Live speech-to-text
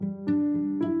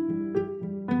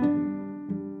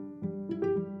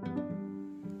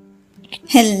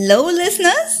Hello,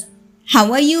 listeners.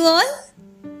 How are you all?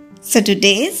 So,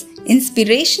 today's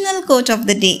inspirational quote of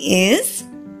the day is: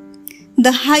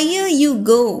 the higher you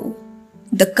go,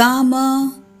 the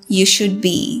calmer you should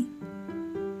be.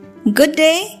 Good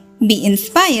day, be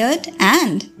inspired,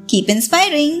 and keep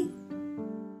inspiring.